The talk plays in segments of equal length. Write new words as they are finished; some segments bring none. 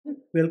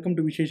Welcome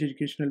to Vishesh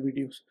Educational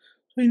Videos.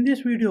 So in this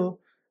video,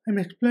 I'm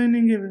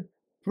explaining a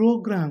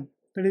program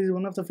that is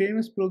one of the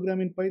famous program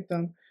in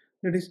Python,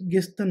 that is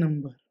guess the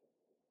number.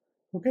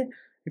 Okay,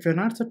 if you're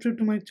not subscribed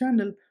to my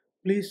channel,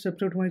 please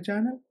subscribe to my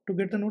channel to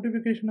get the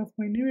notification of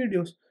my new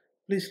videos.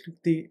 Please click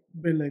the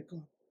bell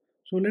icon.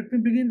 So let me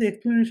begin the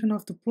explanation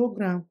of the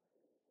program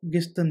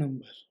guess the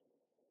number.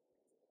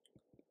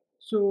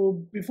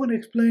 So before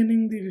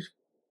explaining the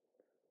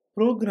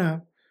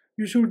program,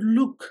 you should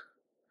look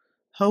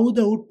how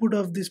the output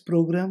of this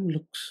program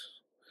looks.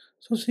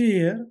 So see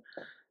here,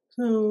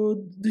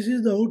 so this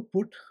is the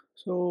output.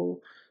 So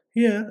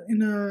here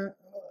in a,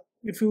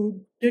 if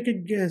you take a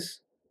guess,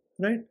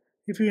 right,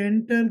 if you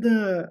enter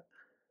the,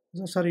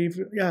 so sorry, if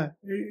you, yeah,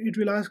 it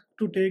will ask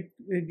to take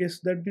a guess.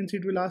 That means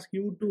it will ask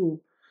you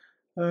to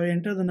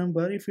enter the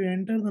number. If you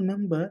enter the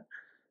number,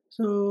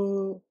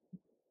 so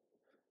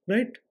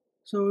right,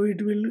 so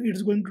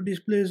it's going to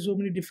display so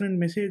many different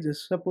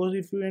messages. Suppose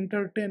if you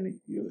enter 10,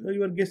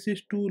 your guess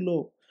is too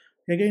low.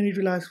 Again it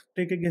will ask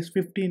take a guess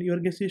 15, your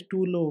guess is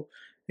too low.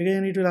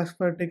 Again it will ask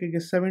for take a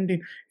guess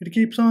 17. It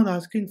keeps on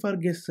asking for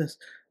guesses.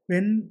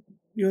 When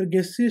your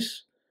guess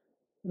is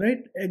right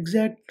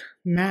exact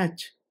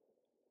match,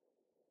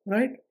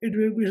 right, it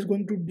is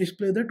going to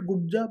display that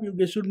good job, you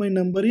guessed my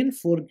number in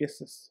 4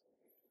 guesses,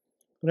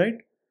 right.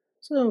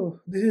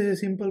 So this is a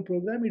simple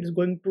program. It is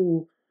going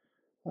to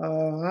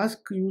ask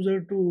user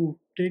to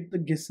take the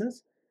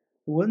guesses.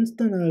 Once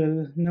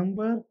the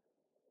number,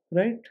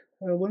 right,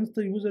 once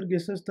the user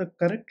guesses the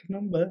correct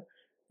number,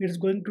 it's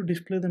going to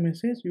display the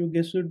message you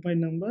guessed my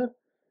number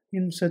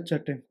in such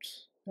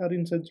attempts or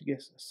in such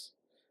guesses,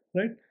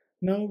 right.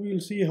 Now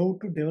we'll see how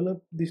to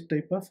develop this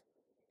type of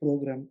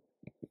program.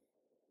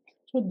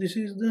 So this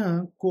is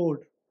the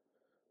code.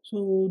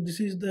 So this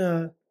is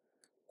the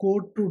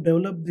code to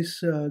develop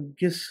this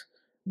guess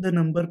the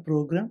number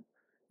program.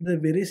 The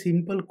very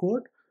simple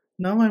code.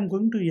 Now I'm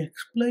going to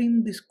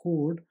explain this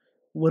code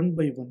one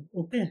by one.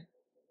 Okay,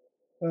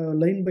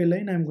 line by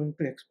line I'm going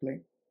to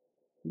explain,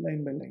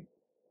 line by line.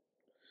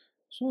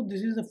 So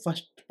this is the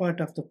first part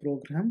of the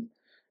program.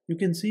 You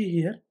can see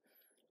here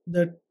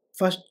that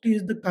first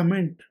is the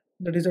comment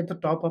that is at the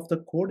top of the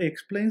code,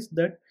 explains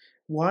that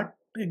what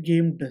a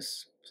game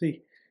does.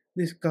 See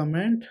this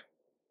comment,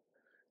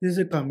 this is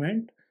a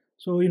comment.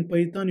 So in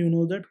Python you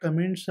know that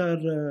comments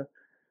are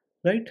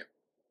right,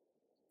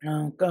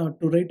 to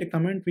write a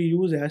comment we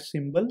use as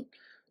symbol.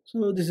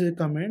 So this is a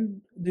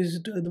comment. This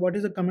is what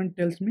is the comment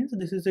tells means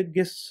this is a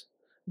guess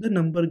the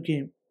number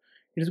game.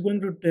 It is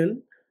going to tell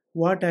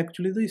what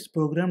actually this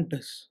program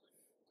does.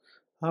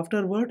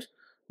 Afterwards,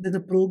 then the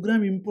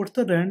program imports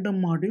the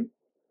random module.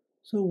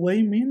 So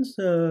y means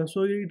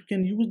so it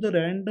can use the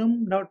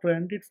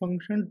random.randit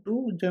function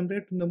to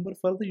generate number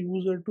for the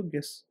user to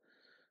guess.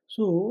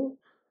 So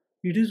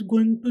it is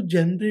going to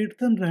generate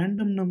the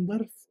random number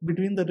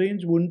between the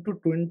range 1 to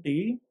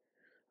 20.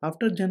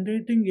 After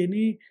generating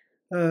any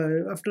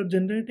after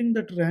generating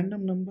that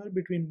random number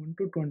between 1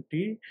 to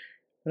 20,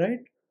 right,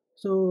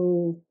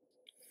 so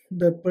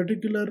the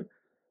particular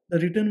the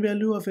return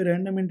value of a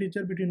random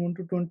integer between 1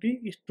 to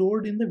 20 is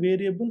stored in the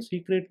variable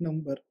secret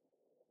number.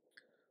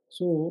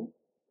 So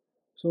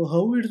so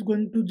how it's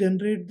going to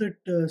generate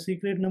that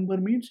secret number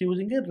means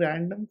using a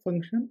random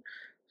function.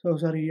 So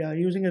sorry, yeah,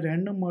 using a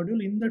random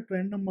module. In that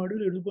random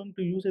module, it is going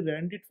to use a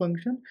randit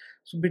function.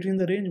 So between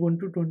the range 1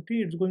 to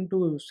 20, it's going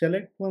to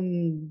select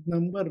one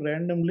number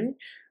randomly,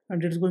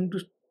 and it's going to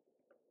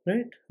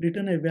right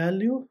return a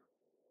value.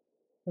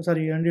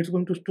 Sorry, and it's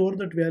going to store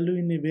that value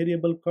in a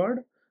variable called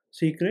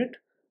secret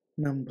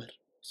number.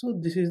 So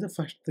this is the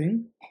first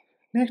thing.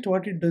 Next,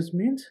 what it does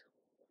means,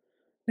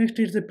 next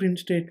is the print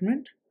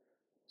statement.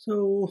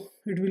 So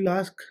it will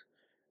ask,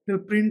 it will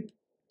print,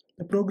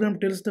 the program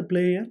tells the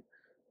player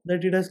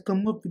that it has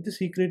come up with the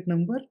secret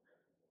number.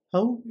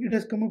 How it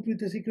has come up with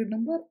the secret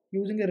number?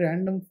 Using a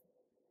random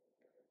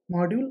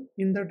module.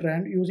 In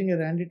that using a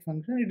randit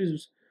function,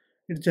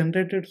 it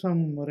generated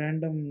some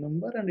random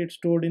number and it's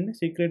stored in a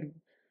secret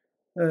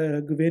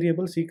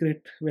variable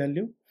secret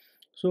value.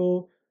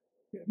 So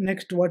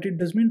next what it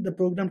does mean, the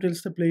program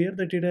tells the player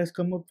that it has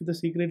come up with a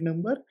secret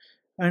number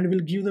and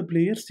will give the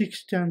player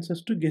 6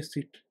 chances to guess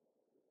it.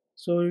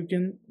 So you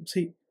can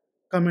see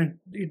comment,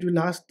 it will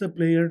ask the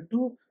player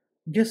to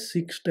guess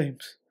 6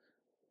 times,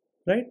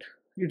 right.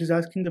 It is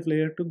asking the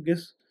player to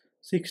guess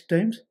 6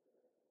 times.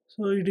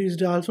 So it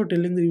is also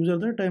telling the user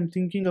that I am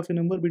thinking of a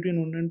number between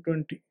 1 and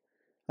 20.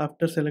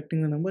 After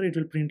selecting the number, it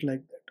will print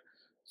like that.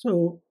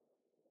 So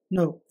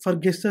now for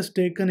guesses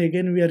taken,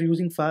 again we are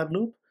using for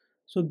loop.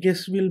 So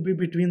guess will be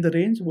between the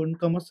range 1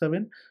 comma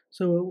 7.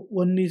 So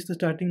 1 is the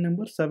starting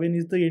number, 7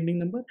 is the ending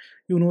number.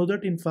 You know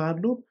that in for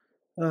loop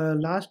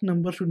last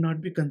number should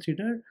not be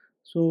considered.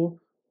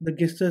 So the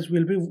guesses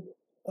will be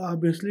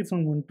obviously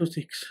from 1 to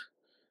 6.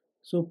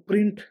 So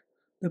print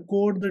the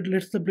code that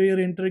lets the player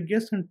enter a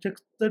guess and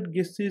checks that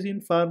guess is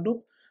in for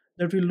loop,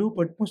 that will loop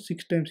at most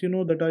 6 times. You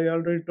know that I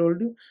already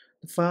told you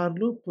the for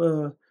loop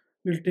will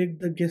take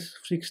the guess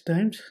 6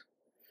 times.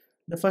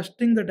 The first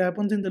thing that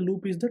happens in the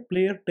loop is that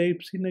player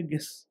types in a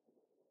guess.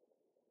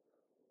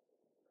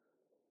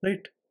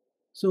 right?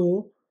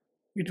 So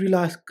it will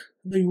ask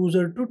the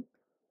user to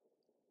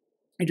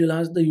it will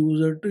ask the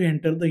user to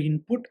enter the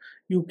input.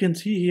 You can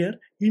see here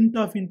int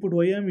of input.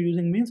 Why I am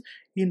using means,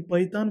 in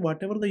Python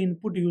whatever the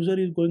input user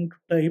is going to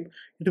type,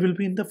 it will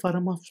be in the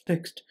form of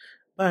text.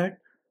 But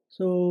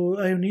so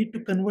I need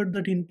to convert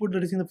that input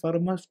that is in the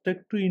form of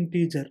text to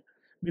integer,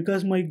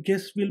 because my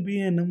guess will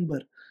be a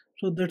number.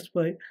 So that's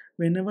why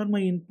whenever my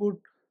input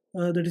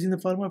that is in the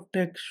form of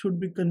text should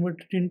be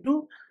converted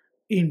into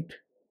int.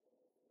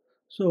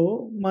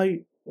 So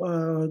my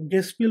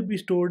guess will be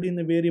stored in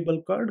a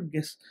variable called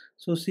guess.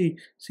 So see,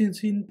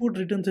 since input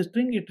returns a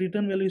string, it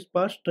return value is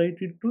passed right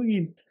into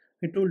int.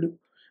 I told you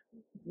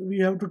we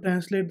have to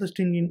translate the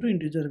string into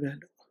integer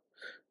value.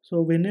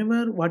 So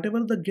whenever whatever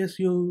the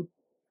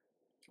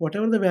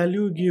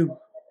value you give,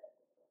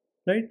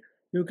 right?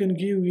 You can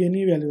give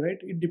any value, right?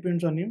 It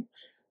depends on you.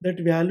 That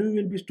value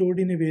will be stored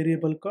in a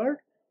variable called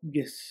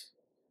guess.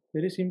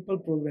 Very simple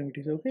program it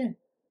is. Okay.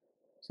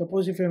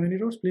 Suppose if you have any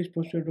doubts, please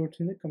post your doubts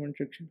in the comment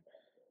section.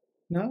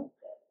 Now,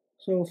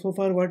 so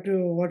far what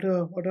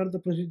are the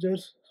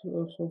procedures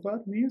so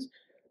far means,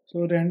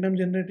 so random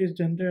number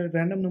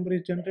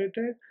is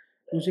generated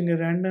using a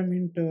random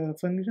int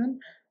function.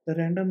 The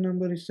random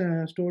number is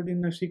stored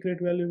in a secret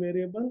value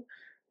variable.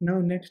 Now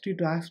next it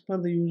asks for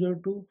the user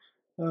to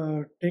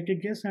take a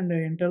guess and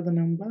enter the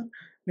number.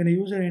 When a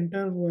user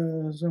enter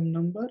some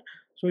number,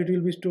 so it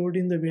will be stored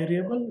in the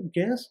variable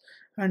guess.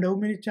 And how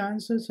many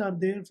chances are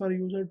there for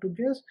user to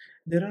guess?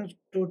 There are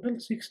total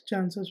 6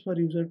 chances for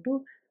user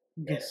to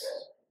guess.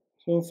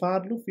 So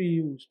for loop we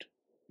used.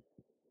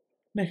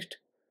 Next,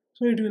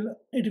 so it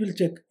will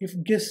check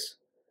if guess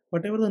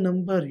whatever the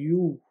number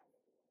you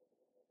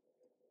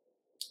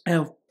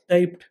have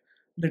typed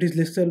that is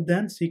lesser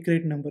than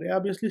secret number.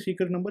 Obviously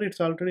secret number it's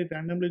already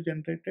randomly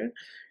generated.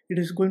 It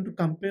is going to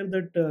compare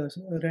that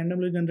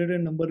randomly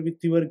generated number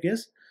with your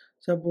guess.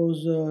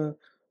 Suppose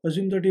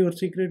assume that your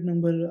secret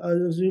number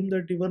assume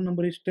that your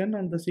number is 10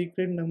 and the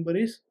secret number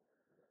is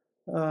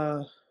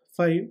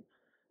 5.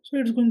 So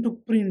it's going to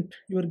print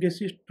your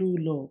guess is too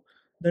low.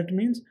 That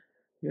means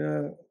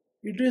uh,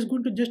 it is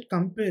going to just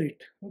compare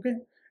it. Okay,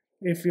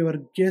 if your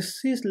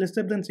guess is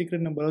lesser than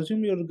secret number,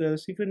 assume your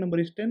secret number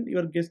is 10,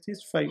 your guess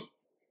is 5.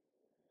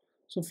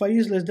 So 5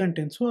 is less than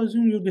 10, so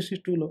assume your guess is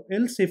too low.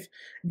 Else if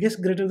guess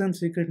greater than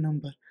secret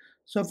number,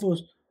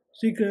 suppose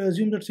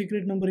assume that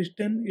secret number is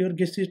 10, your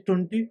guess is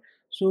 20,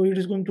 so it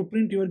is going to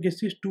print your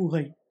guess is too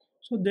high.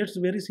 So that's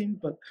very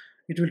simple.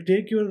 It will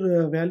take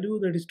your value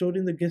that is stored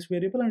in the guess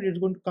variable and it's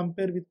going to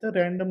compare with the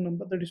random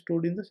number that is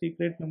stored in the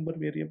secret number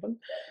variable.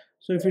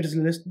 So if it is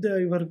less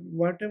the your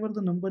whatever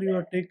the number you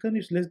have taken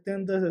is less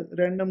than the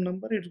random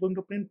number, it's going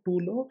to print too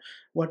low.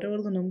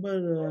 Whatever the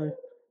number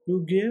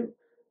you gave,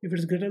 if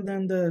it's greater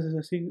than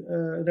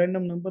the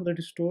random number that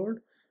is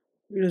stored,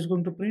 it is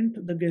going to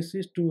print the guess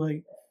is too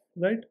high,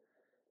 right?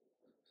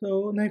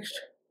 So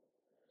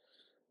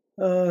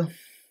uh,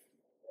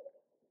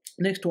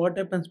 next what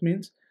happens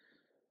means,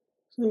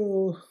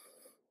 so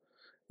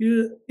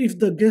if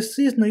the guess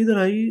is neither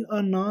high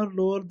or nor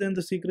lower than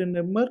the secret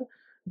number,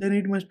 then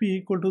it must be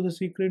equal to the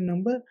secret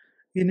number,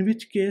 in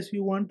which case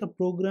you want the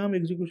program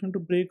execution to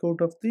break out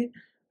of the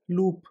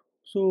loop.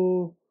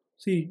 So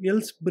see,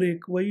 else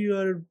break, why you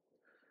are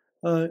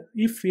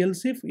if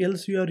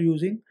else you are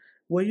using,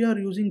 why you are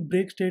using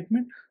break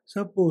statement.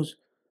 Suppose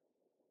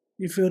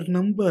if your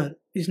number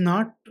is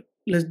not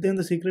less than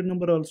the secret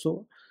number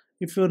also,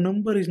 if your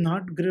number is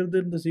not greater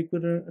than the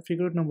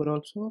secret number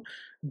also,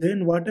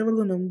 then whatever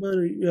the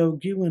number you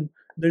have given,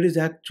 that is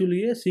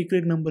actually a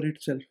secret number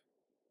itself,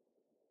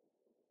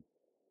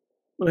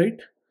 right?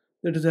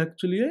 That is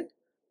actually a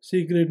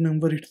secret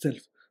number itself.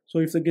 So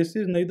if the guess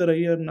is neither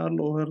higher nor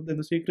lower than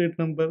the secret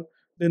number,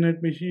 then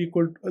it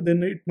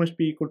must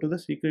be equal to the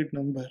secret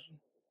number,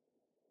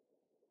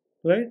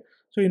 right?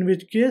 So in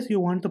which case you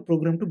want the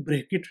program to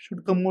break, it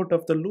should come out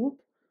of the loop,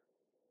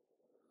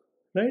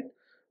 right?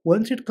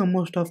 Once it comes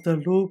out of the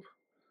loop,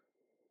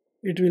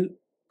 it will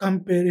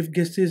compare if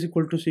guess is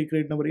equal to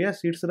secret number. Yes,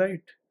 it's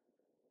right.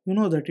 You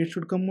know that it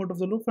should come out of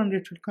the loop and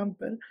it should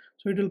compare.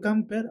 So it will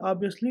compare.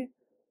 Obviously,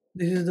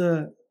 this is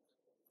the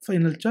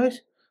final choice.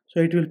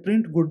 So it will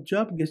print good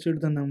job, guessed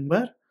the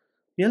number.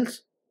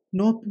 Else,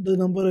 nope, the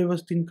number I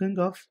was thinking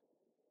of.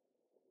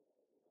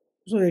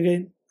 So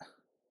again,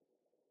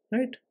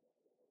 right?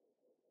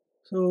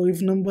 So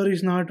if number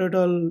is not at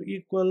all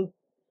equal,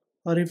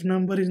 or if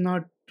number is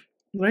not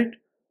right,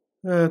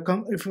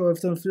 if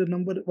the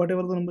number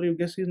whatever the number you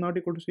guess is not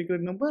equal to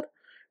secret number,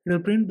 it will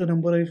print the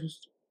number I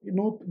was,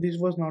 nope, this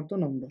was not the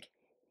number.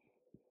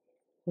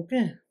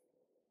 Okay,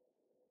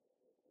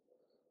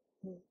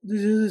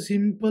 this is a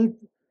simple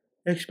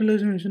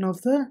explanation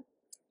of the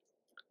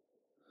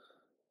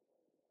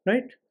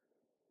right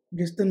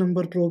guess the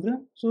number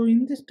program. So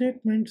in this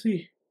statement,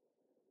 see,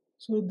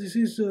 so this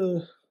is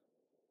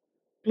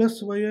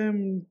plus, why I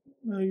am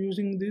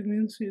using this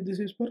means, see, this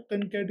is for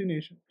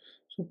concatenation.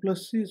 So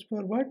plus is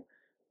for what?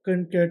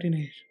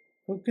 Concatenation.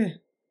 Okay,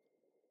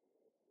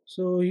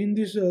 so in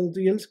this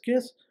the else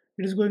case,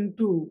 it is going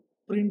to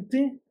print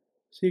the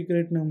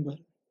secret number.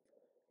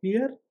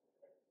 Here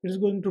it is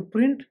going to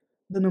print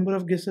the number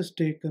of guesses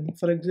taken.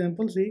 For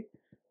example, see,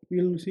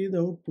 we will see the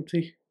output.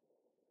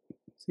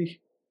 See,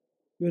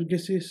 your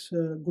guess is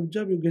good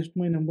job. You guessed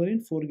my number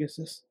in 4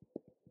 guesses.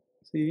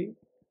 See,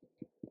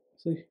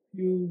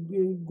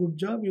 good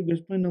job. You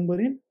guessed my number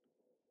in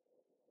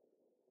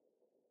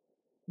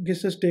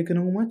guesses taken.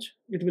 How much?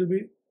 It will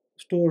be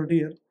stored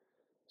here.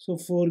 So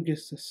 4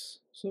 guesses.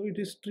 So it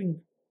is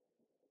string.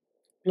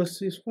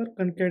 Plus is for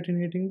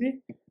concatenating the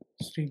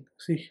string.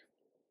 See.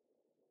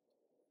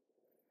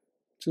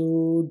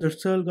 So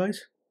that's all,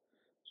 guys.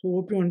 So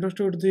hope you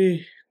understood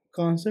the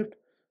concept.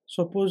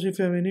 Suppose if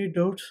you have any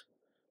doubts,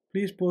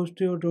 please post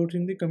your doubts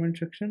in the comment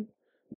section.